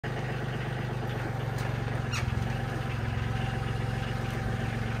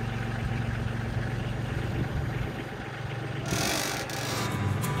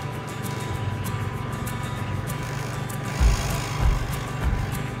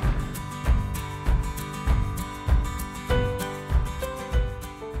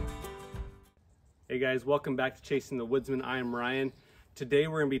guys, welcome back to Chasing the Woodsman. I am Ryan. Today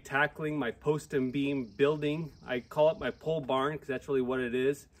we're going to be tackling my post and beam building. I call it my pole barn because that's really what it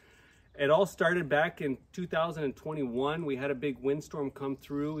is. It all started back in 2021. We had a big windstorm come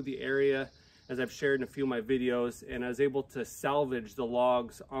through the area, as I've shared in a few of my videos, and I was able to salvage the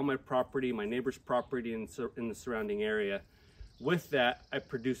logs on my property, my neighbor's property, and in the surrounding area. With that, I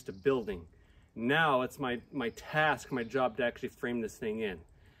produced a building. Now it's my task, my job to actually frame this thing in.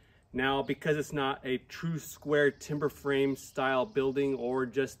 Now, because it's not a true square timber frame style building or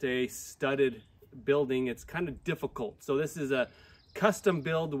just a studded building, it's kind of difficult. So this is a custom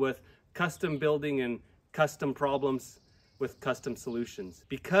build with custom building and custom problems with custom solutions.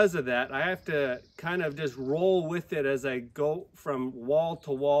 Because of that, I have to kind of just roll with it as I go from wall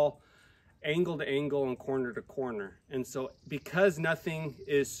to wall, angle to angle, and corner to corner. And so because nothing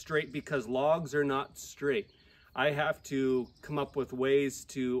is straight, because logs are not straight, I have to come up with ways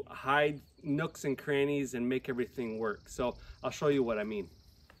to hide nooks and crannies and make everything work. So I'll show you what I mean.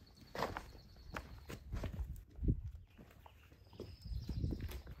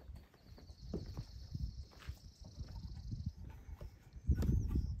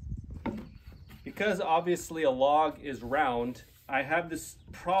 Because obviously a log is round, I have this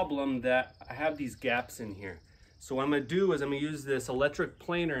problem that I have these gaps in here. So what I'm gonna do is I'm gonna use this electric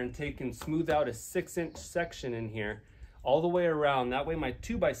planer and take and smooth out a 6-inch section in here all the way around. That way my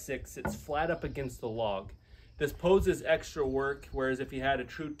 2x6 sits flat up against the log. This poses extra work, whereas if you had a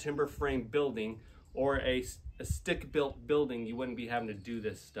true timber frame building or a stick-built building, you wouldn't be having to do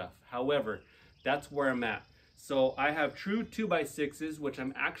this stuff. However, that's where I'm at. So I have true 2x6s, which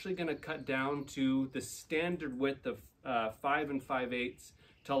I'm actually gonna cut down to the standard width of 5 5/8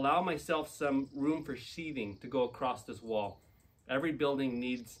 to allow myself some room for sheathing to go across this wall. Every building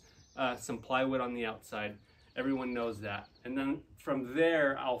needs some plywood on the outside. Everyone knows that. And then from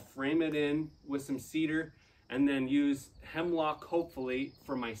there, I'll frame it in with some cedar and then use hemlock, hopefully,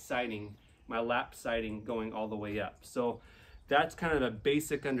 for my siding, my lap siding going all the way up. So that's kind of a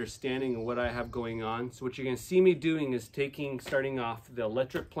basic understanding of what I have going on. So what you're gonna see me doing is starting off the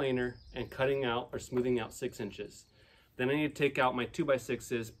electric planer and cutting out or smoothing out 6 inches. Then I need to take out my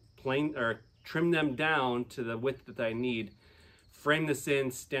 2x6s, trim them down to the width that I need, frame this in,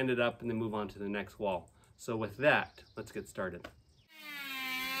 stand it up, and then move on to the next wall. So with that, let's get started.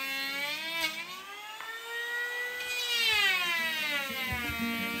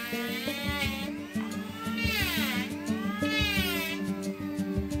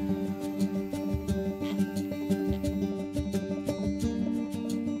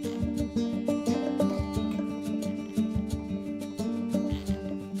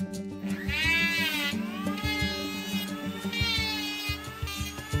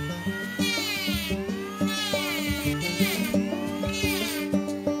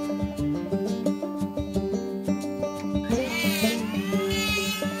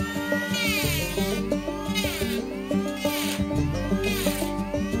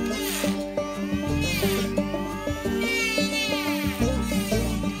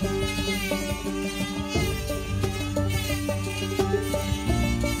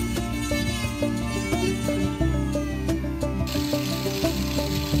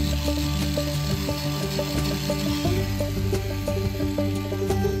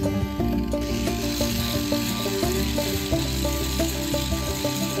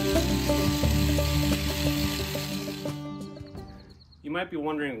 You might be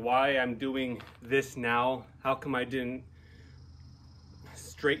wondering why I'm doing this now. How come I didn't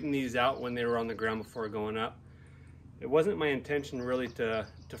straighten these out when they were on the ground before going up? It wasn't my intention really to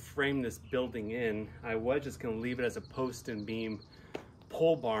frame this building in. I was just gonna leave it as a post and beam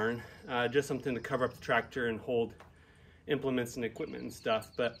pole barn, just something to cover up the tractor and hold implements and equipment and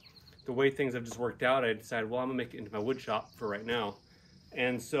stuff. But the way things have just worked out, I decided, well, I'm gonna make it into my wood shop for right now.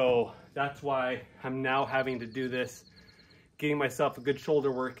 And so that's why I'm now having to do this, getting myself a good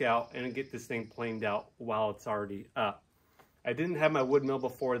shoulder workout and get this thing planed out while it's already up. I didn't have my wood mill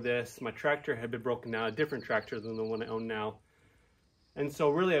before this. My tractor had been broken down, a different tractor than the one I own now. And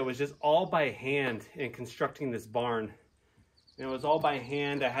so really it was just all by hand in constructing this barn. And it was all by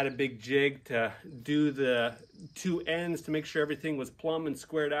hand. I had a big jig to do the 2 ends to make sure everything was plumb and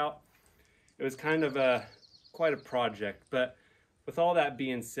squared out. It was kind of quite a project, but with all that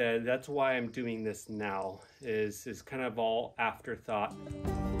being said, that's why I'm doing this now, is kind of all afterthought.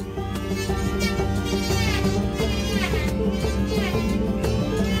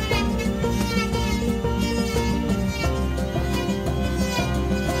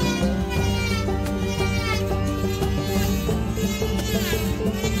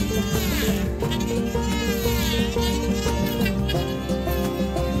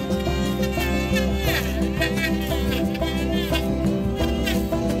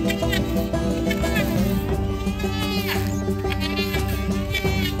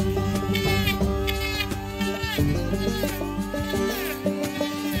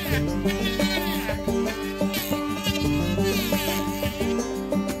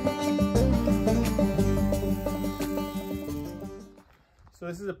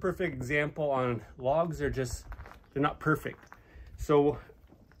 is a perfect example on logs. They're not perfect. So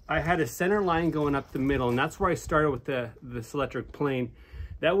I had a center line going up the middle, and that's where I started with this electric plane.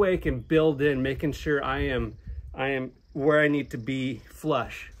 That way I can build in, making sure I am where I need to be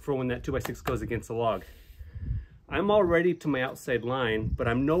flush for when that 2x6 goes against the log. I'm already to my outside line, but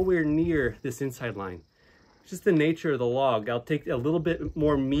I'm nowhere near this inside line. It's just the nature of the log. I'll take a little bit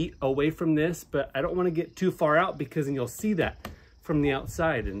more meat away from this, but I don't want to get too far out because then you'll see that from the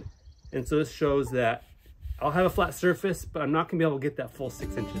outside. And so this shows that I'll have a flat surface, but I'm not gonna be able to get that full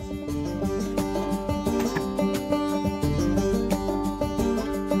 6 inches.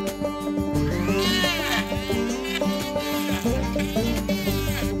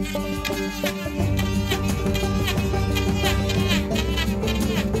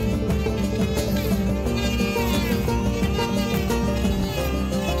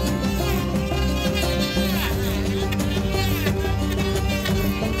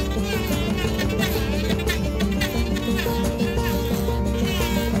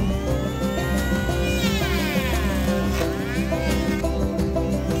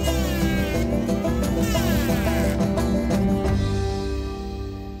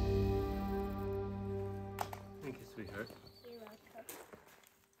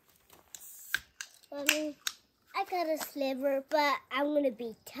 Mommy, I got a sliver, but I'm gonna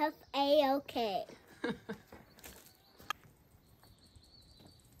be tough A-okay.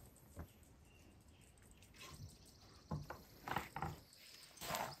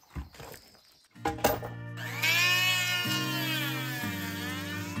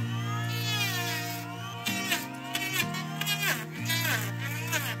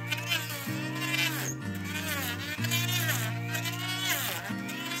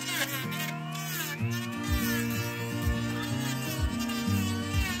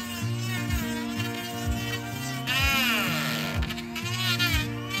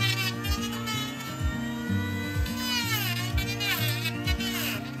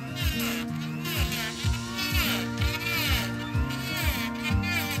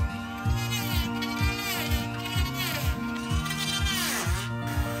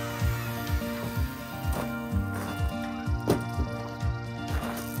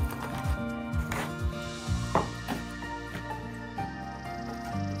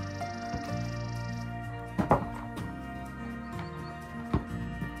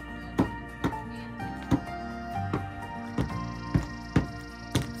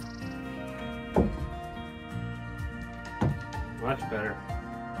 Much better.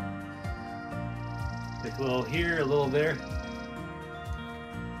 Take a little here, a little there.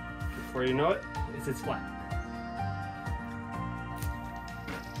 Before you know it, it's flat.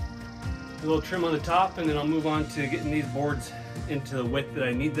 A little trim on the top, and then I'll move on to getting these boards into the width that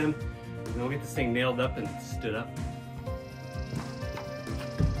I need them. And I'll get this thing nailed up and stood up.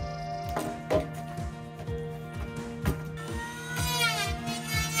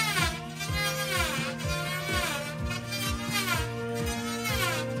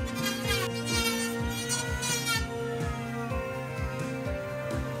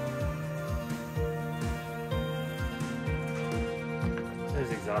 That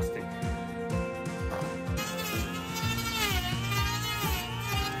is exhausting.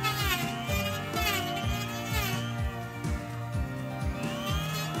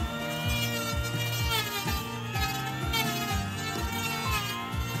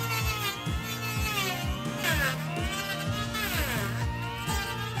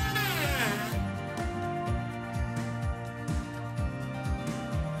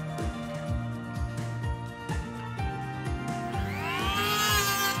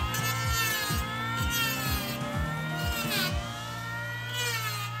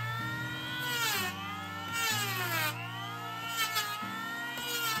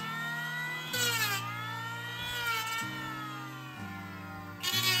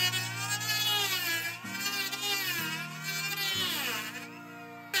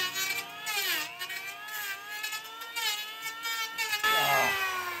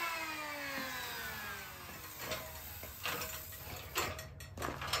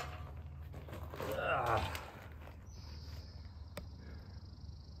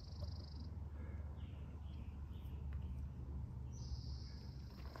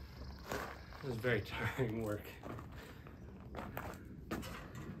 It was very tiring work.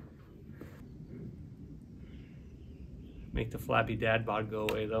 Make the flabby dad bod go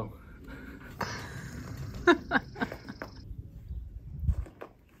away though.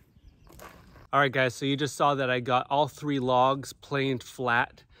 All right guys, so you just saw that I got all 3 logs planed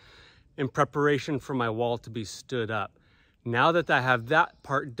flat in preparation for my wall to be stood up. Now that I have that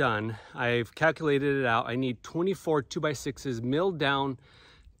part done, I've calculated it out. I need 24 2x6s milled down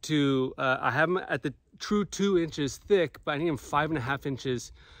to, I have them at the true 2 inches thick, but I need them 5.5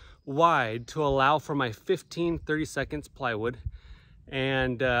 inches wide to allow for my 30 seconds plywood,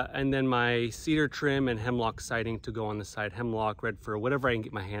 and then my cedar trim and hemlock siding to go on the side. Hemlock, red fir, whatever I can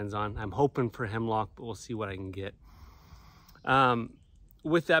get my hands on. I'm hoping for hemlock, but we'll see what I can get.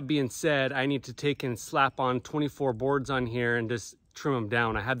 With that being said, I need to take and slap on 24 boards on here and just trim them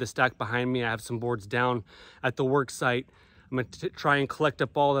down. I have the stack behind me. I have some boards down at the work site. I'm going to try and collect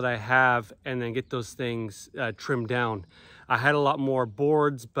up all that I have and then get those things trimmed down. I had a lot more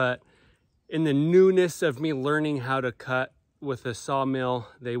boards, but in the newness of me learning how to cut with a sawmill,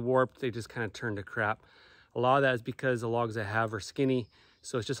 they warped, they just kind of turned to crap. A lot of that is because the logs I have are skinny,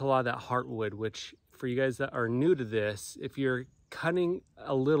 so it's just a lot of that heartwood, which for you guys that are new to this, if you're cutting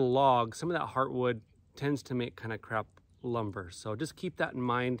a little log, some of that heartwood tends to make kind of crap lumber. So just keep that in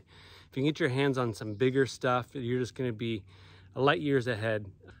mind. If you can get your hands on some bigger stuff, you're just going to be light years ahead.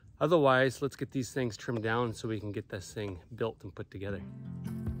 Otherwise, let's get these things trimmed down so we can get this thing built and put together.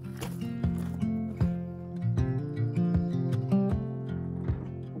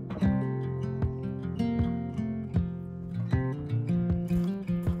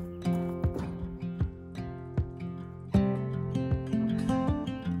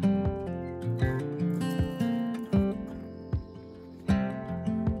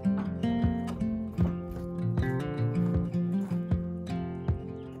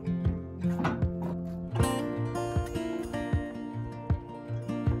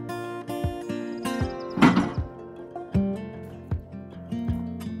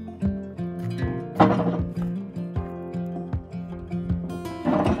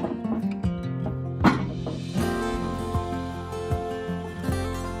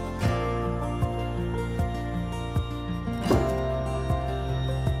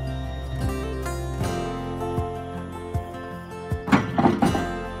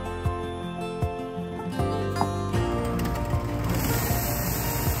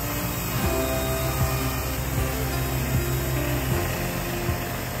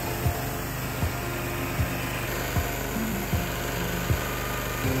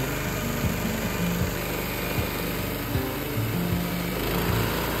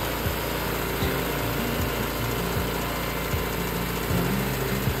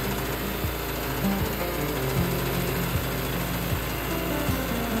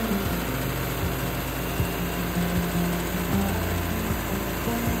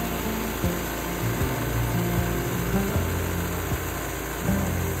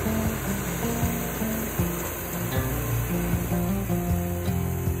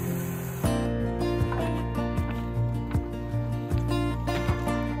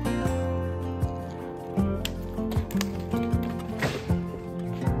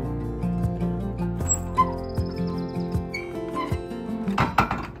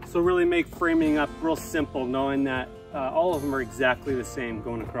 So really make framing up real simple, knowing that all of them are exactly the same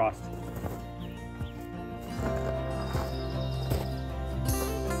going across.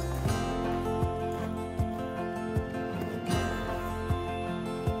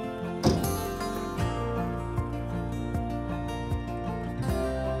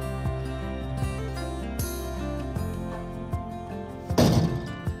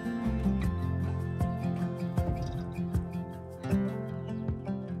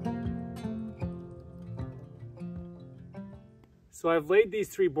 So I've laid these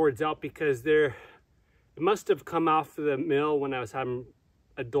 3 boards out because it must have come off of the mill when I was having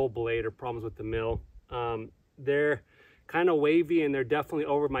a dull blade or problems with the mill. They're kind of wavy and they're definitely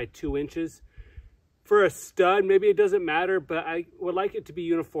over my 2 inches. For a stud, maybe it doesn't matter, but I would like it to be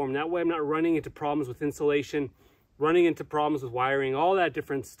uniform. That way I'm not running into problems with insulation, running into problems with wiring, all that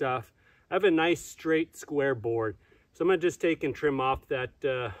different stuff. I have a nice straight square board. So I'm gonna just take and trim off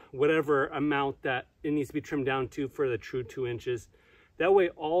that whatever amount that it needs to be trimmed down to for the true 2 inches. That way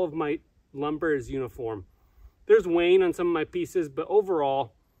all of my lumber is uniform. There's wane on some of my pieces, but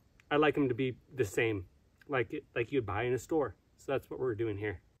overall, I like them to be the same, like you'd buy in a store. So that's what we're doing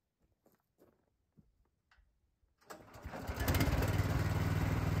here.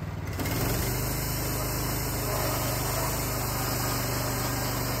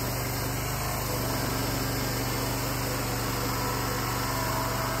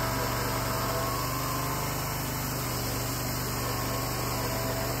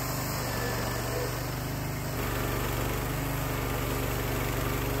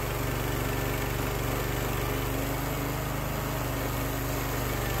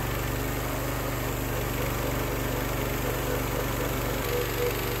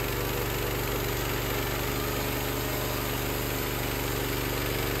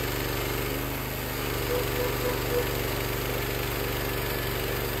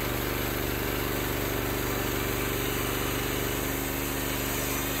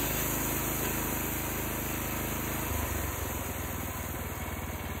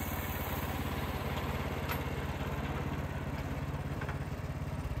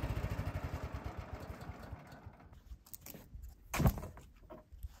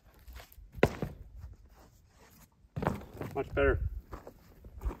 much better.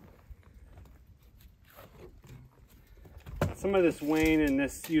 Some of this wane and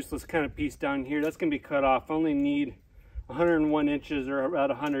this useless kind of piece down here, that's going to be cut off. I only need 101 inches or about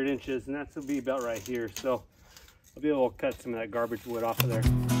 100 inches, and that's going to be about right here. So I'll be able to cut some of that garbage wood off of there.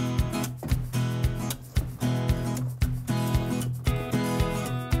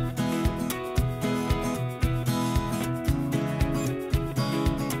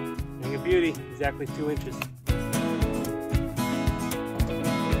 And a beauty, exactly 2 inches.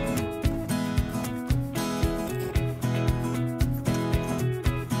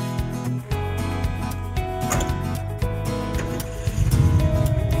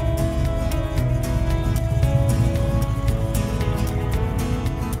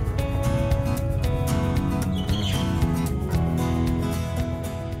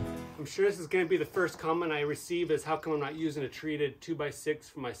 Sure, this is going to be the first comment I receive is how come I'm not using a treated 2x6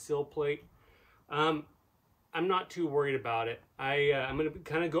 for my sill plate. I'm not too worried about it. I'm going to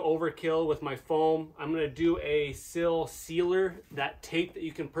kind of go overkill with my foam. I'm going to do a sill sealer, that tape that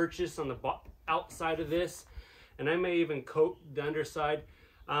you can purchase on the outside of this, and I may even coat the underside.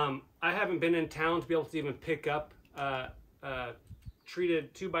 I haven't been in town to be able to even pick up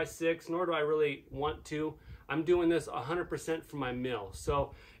treated 2x6, nor do I really want to. I'm doing this 100% for my mill,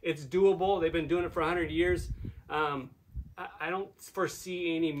 so it's doable. They've been doing it for 100 years. I don't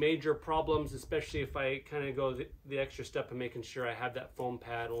foresee any major problems, especially if I kind of go the extra step of making sure I have that foam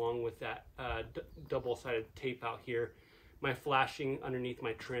pad along with that double-sided tape out here, my flashing underneath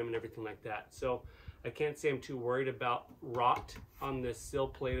my trim and everything like that. So I can't say I'm too worried about rot on this sill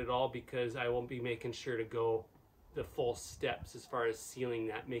plate at all, because I won't be making sure to go the full steps as far as sealing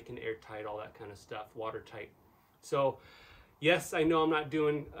that, making it airtight, all that kind of stuff, watertight. So yes, I know I'm not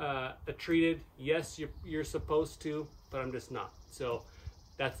doing a treated. Yes, you're supposed to, but I'm just not. So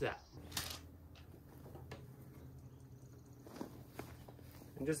that's that.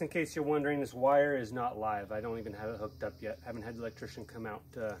 And just in case you're wondering, this wire is not live. I don't even have it hooked up yet. I haven't had the electrician come out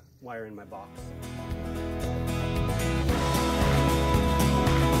to wire in my box.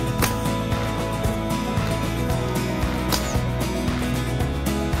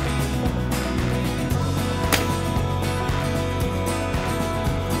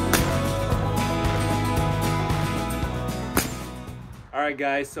 Alright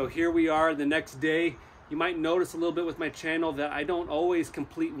guys, so here we are the next day. You might notice a little bit with my channel that I don't always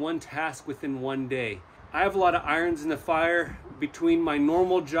complete one task within one day. I have a lot of irons in the fire between my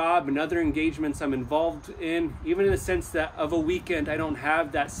normal job and other engagements I'm involved in, even in the sense that of a weekend I don't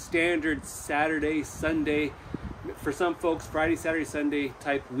have that standard Saturday, Sunday, for some folks Friday, Saturday, Sunday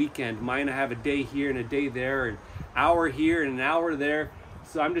type weekend. Mine, I have a day here and a day there, an hour here and an hour there.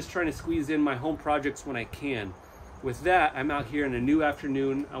 So I'm just trying to squeeze in my home projects when I can. With that, I'm out here in a new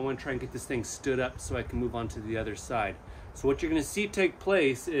afternoon. I want to try and get this thing stood up so I can move on to the other side. So what you're going to see take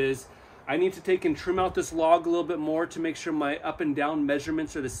place is I need to take and trim out this log a little bit more to make sure my up and down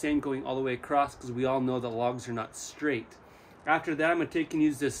measurements are the same going all the way across, because we all know that logs are not straight. After that, I'm going to take and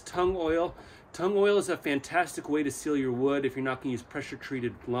use this tung oil. Tung oil is a fantastic way to seal your wood if you're not going to use pressure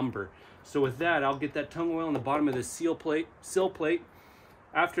treated lumber. So with that, I'll get that tung oil on the bottom of the sill plate.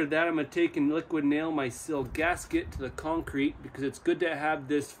 After that, I'm going to take and liquid nail my sill gasket to the concrete, because it's good to have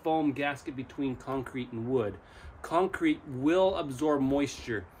this foam gasket between concrete and wood. Concrete will absorb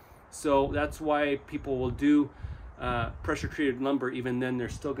moisture, so that's why people will do pressure treated lumber. Even then, they're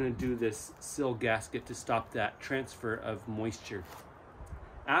still going to do this sill gasket to stop that transfer of moisture.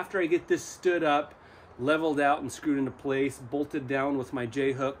 After I get this stood up, leveled out and screwed into place, bolted down with my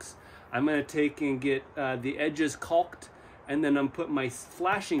J-hooks, I'm going to take and get the edges caulked, and then I'm putting my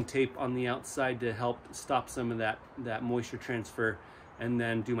flashing tape on the outside to help stop some of that moisture transfer, and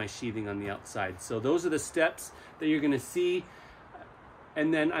then do my sheathing on the outside. So those are the steps that you're going to see,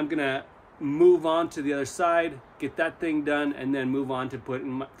 and then I'm going to move on to the other side, get that thing done, and then move on to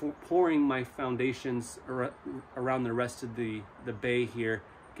pouring my foundations around the rest of the bay here,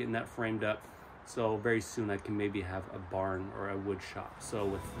 getting that framed up. So very soon I can maybe have a barn or a wood shop. So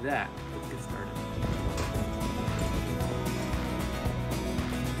with that, let's get started.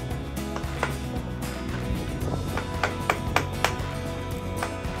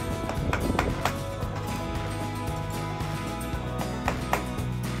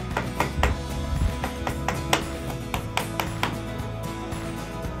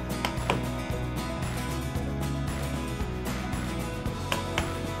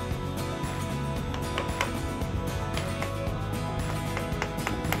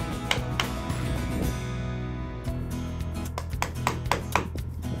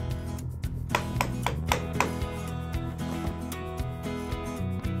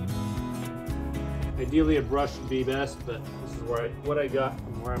 Ideally a brush would be best, but this is where what I got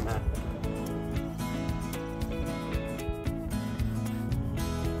and where I'm at.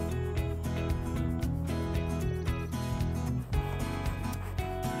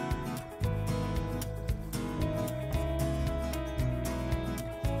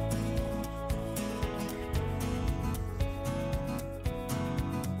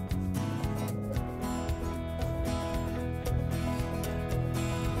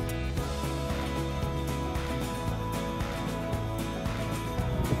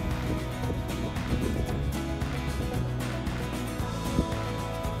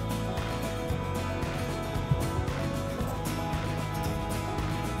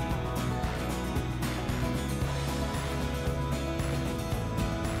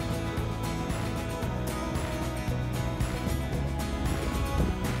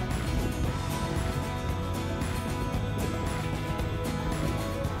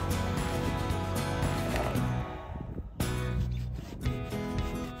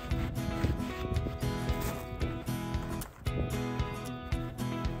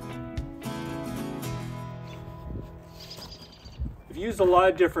 I've used a lot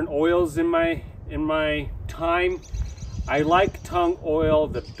of different oils in my time. I like tung oil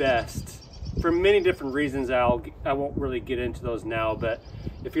the best for many different reasons. I won't really get into those now, but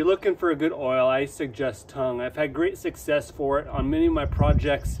if you're looking for a good oil, I suggest tung. I've had great success for it on many of my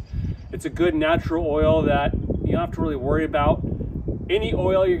projects. It's a good natural oil that you don't have to really worry about. Any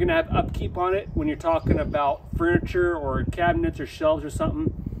oil, you're gonna have upkeep on it when you're talking about furniture or cabinets or shelves or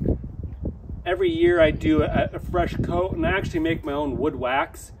something. Every year I do a fresh coat, and I actually make my own wood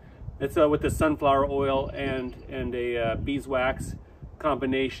wax. It's with the sunflower oil and a beeswax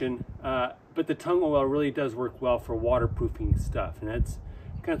combination. But the tung oil really does work well for waterproofing stuff, and that's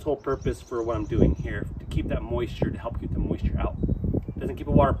kind of its whole purpose for what I'm doing here, to keep that moisture, to help keep the moisture out. It doesn't keep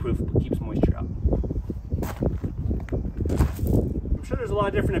it waterproof, but keeps moisture out. I'm sure there's a lot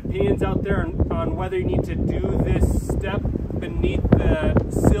of different opinions out there on whether you need to do this step beneath the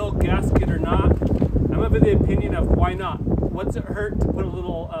sill gasket or not. I'm of the opinion of why not? What's it hurt to put a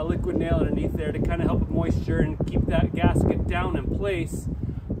little liquid nail underneath there to kind of help with moisture and keep that gasket down in place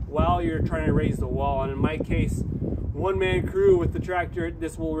while you're trying to raise the wall? And in my case, one-man crew with the tractor,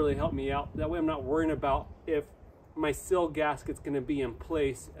 this will really help me out. That way I'm not worrying about if my sill gasket's going to be in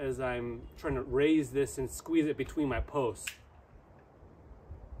place as I'm trying to raise this and squeeze it between my posts.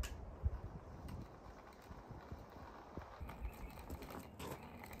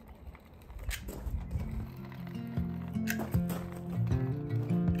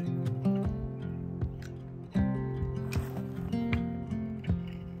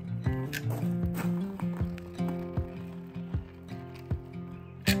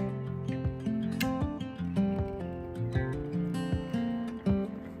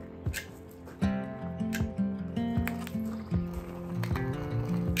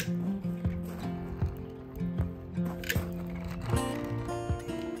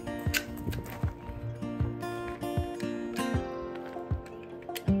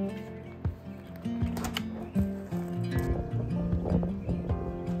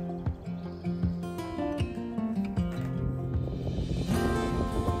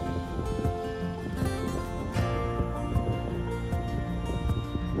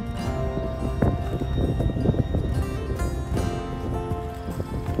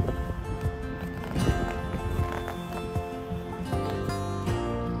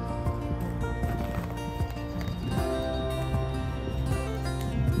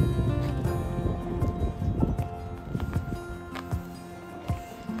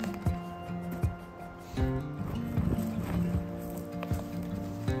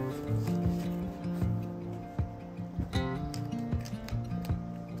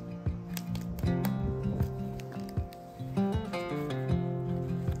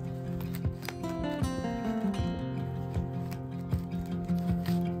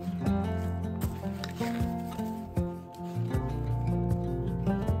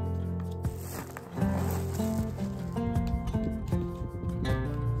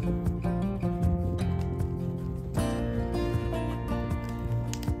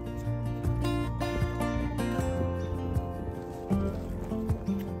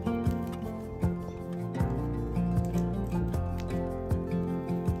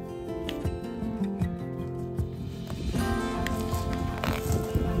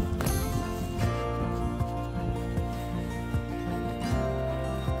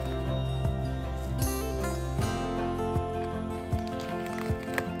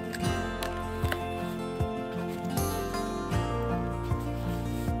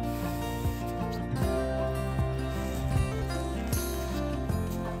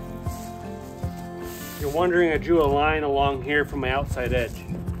 You're wondering, I drew a line along here from my outside edge.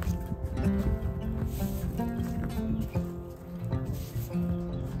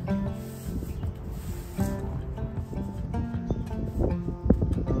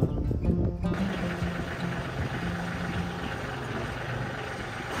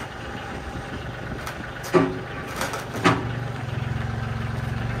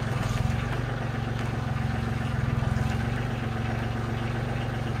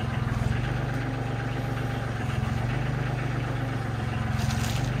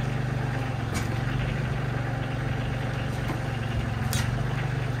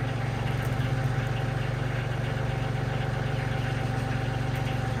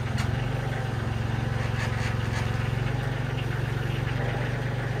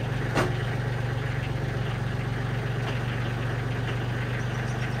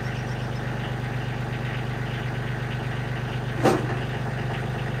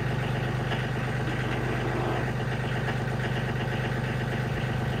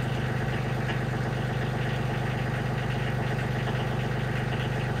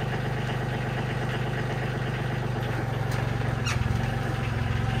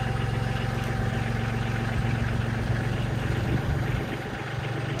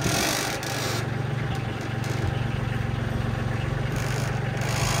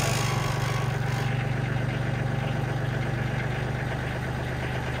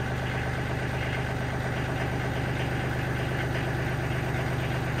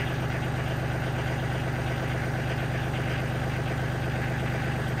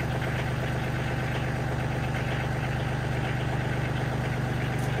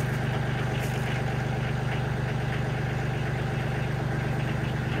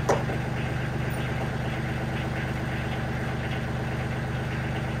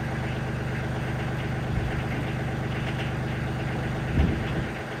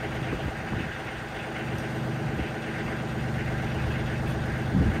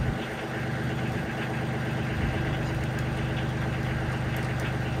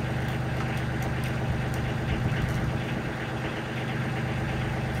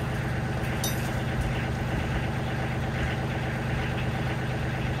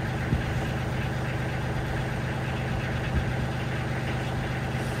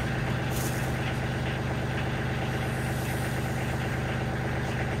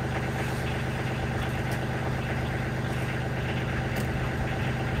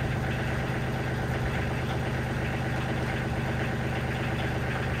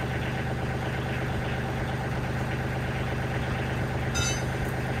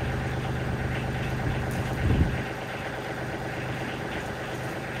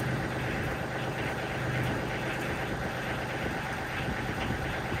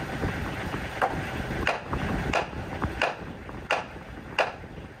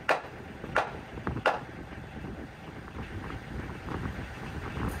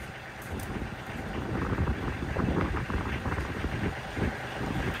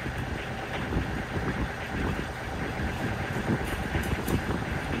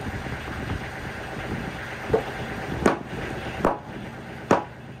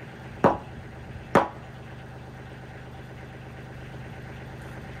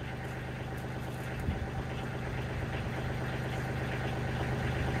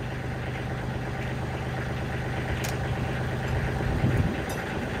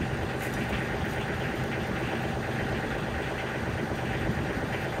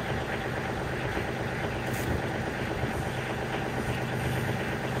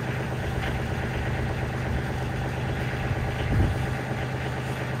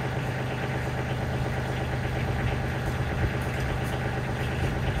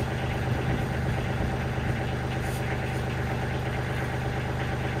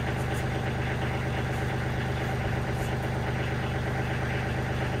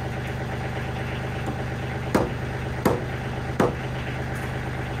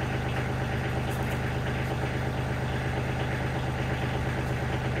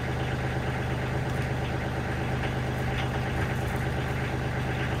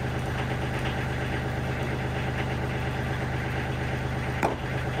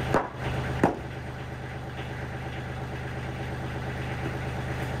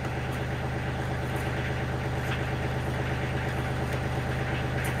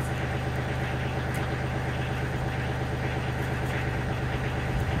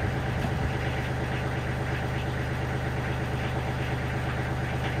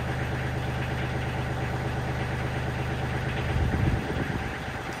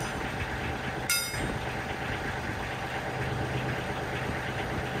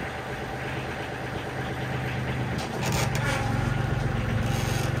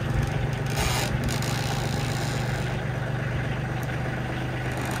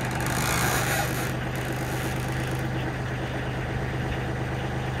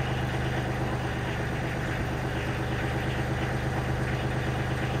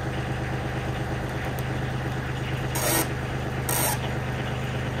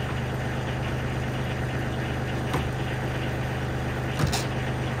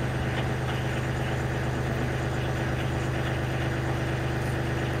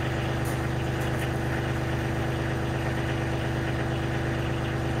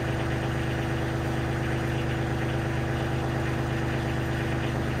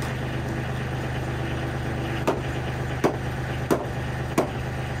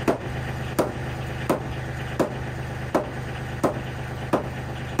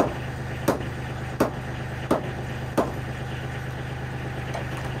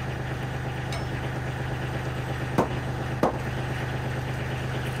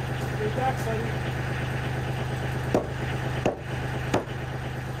 stack, sonny.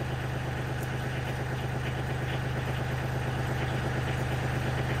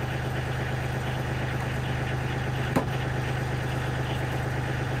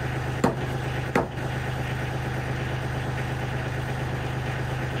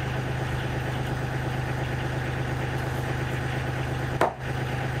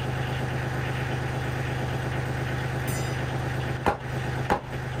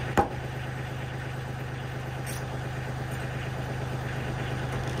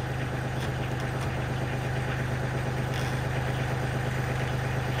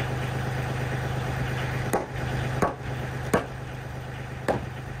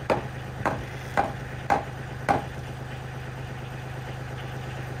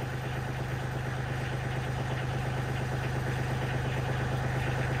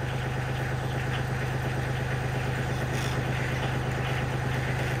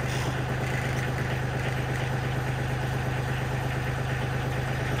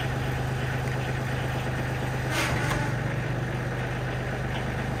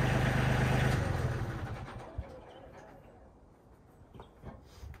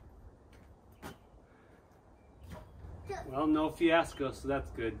 Well, no fiasco, so that's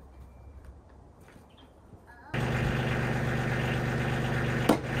good.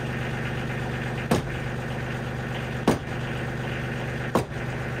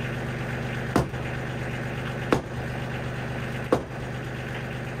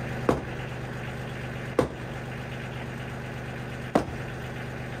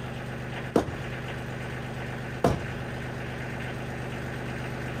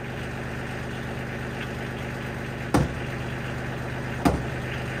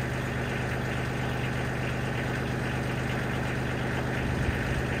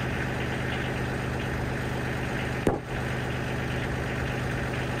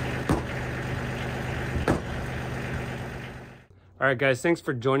 All right, guys, thanks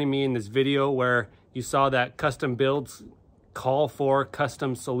for joining me in this video where you saw that custom builds call for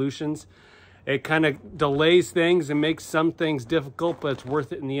custom solutions. It kind of delays things and makes some things difficult, but it's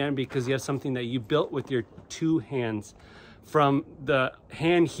worth it in the end because you have something that you built with your two hands. From the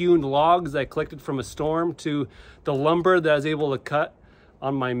hand-hewn logs I collected from a storm to the lumber that I was able to cut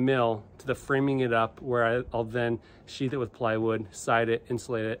on my mill to the framing it up where I'll then sheath it with plywood, side it,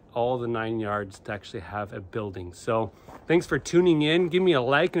 insulate it, all the 9 yards to actually have a building. So thanks for tuning in. Give me a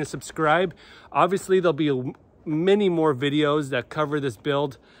like and a subscribe. Obviously there'll be many more videos that cover this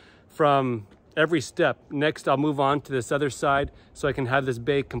build from every step. Next I'll move on to this other side so I can have this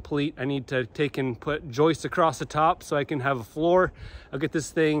bay complete. I need to take and put joists across the top so I can have a floor. I'll get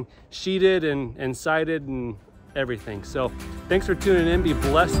this thing sheeted and sided and everything. So thanks for tuning in. Be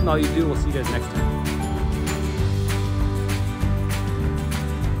blessed in all you do. We'll see you guys next time.